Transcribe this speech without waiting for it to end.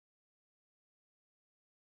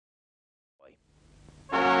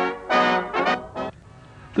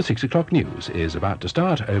The 6 o'clock news is about to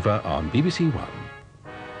start over on BBC One.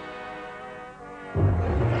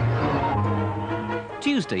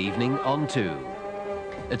 Tuesday evening on 2.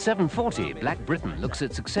 At 7:40, Black Britain looks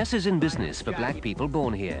at successes in business for black people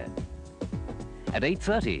born here. At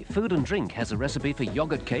 8:30, Food and Drink has a recipe for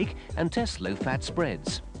yoghurt cake and tests low-fat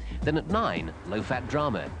spreads. Then at 9, low-fat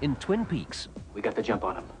drama in Twin Peaks. We got the jump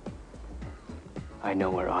on him. I know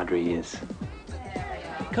where Audrey is.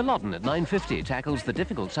 Culloden at 9:50 tackles the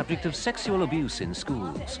difficult subject of sexual abuse in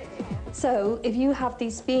schools. So if you have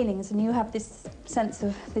these feelings and you have this sense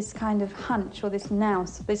of this kind of hunch or this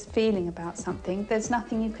nous, this feeling about something, there's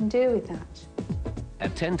nothing you can do with that.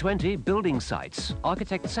 At 10:20, building sites.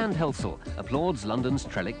 Architect Sandhelsel applauds London's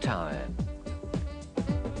Trellick Tower.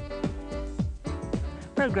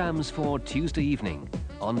 Programmes for Tuesday evening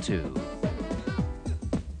on 2.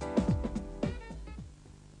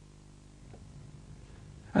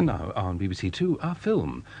 And now on BBC2, our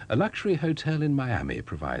film. A luxury hotel in Miami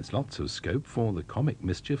provides lots of scope for the comic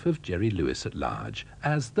mischief of Jerry Lewis at large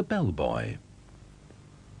as the bellboy.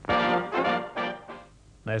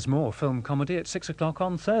 There's more film comedy at 6 o'clock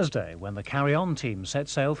on Thursday when the Carry On team set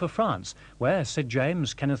sail for France, where Sid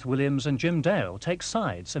James, Kenneth Williams and Jim Dale take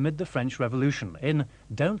sides amid the French Revolution in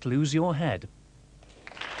Don't Lose Your Head.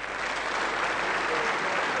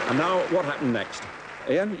 And now, what happened next?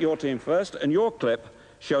 Ian, your team first, and your clip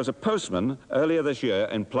shows a postman earlier this year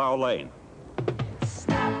in Plough Lane.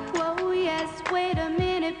 Stop, whoa, yes, wait a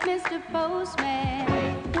minute, Mr. Postman.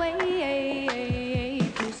 Wait,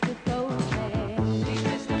 Mr. Postman.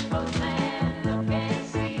 Mr. Postman, look and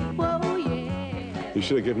see. Whoa, yeah. You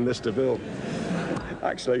should have given this to Bill.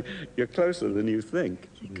 Actually, you're closer than you think.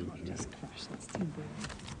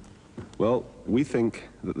 Well, we think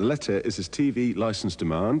that the letter is his TV licence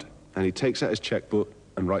demand, and he takes out his chequebook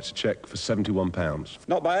and writes a cheque for £71.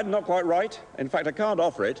 Not bad, not quite right. In fact, I can't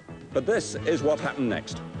offer it, but this is what happened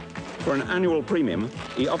next. For an annual premium,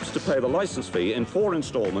 he opts to pay the licence fee in 4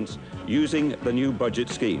 instalments using the new budget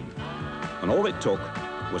scheme. And all it took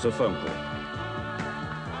was a phone call.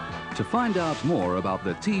 To find out more about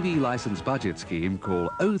the TV licence budget scheme, call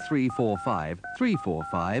 0345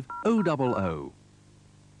 345 000.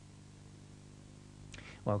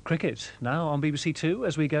 Well, cricket now on BBC2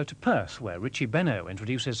 as we go to Perth, where Richie Beno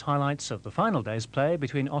introduces highlights of the final day's play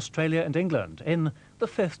between Australia and England in the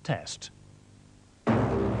 5th Test.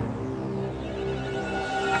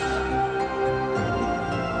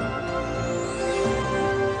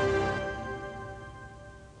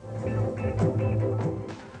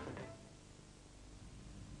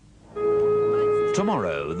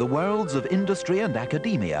 Tomorrow, the worlds of industry and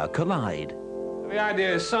academia collide. The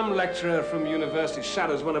idea is some lecturer from university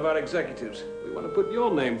shadows one of our executives. We want to put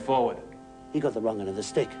your name forward. You got the wrong end of the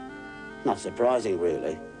stick. Not surprising,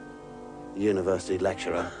 really. The university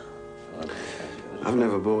lecturer. I've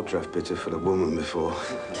never bought draft bitter for a woman before.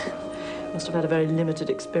 Must have had a very limited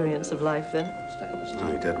experience of life, then. No,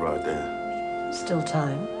 you're dead right there. Still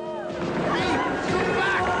time.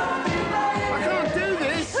 I can't do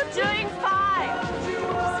this! You're doing fine!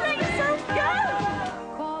 Just let yourself go!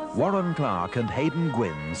 Warren Clark and Hayden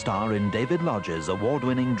Gwynn star in David Lodge's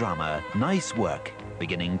award-winning drama Nice Work,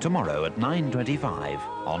 beginning tomorrow at 9:25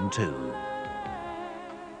 on 2.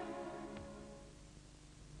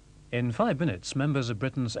 In 5 minutes, members of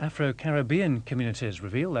Britain's Afro-Caribbean communities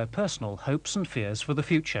reveal their personal hopes and fears for the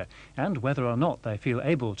future and whether or not they feel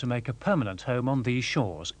able to make a permanent home on these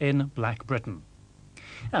shores in Black Britain.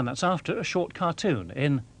 And that's after a short cartoon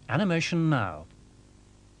in Animation Now.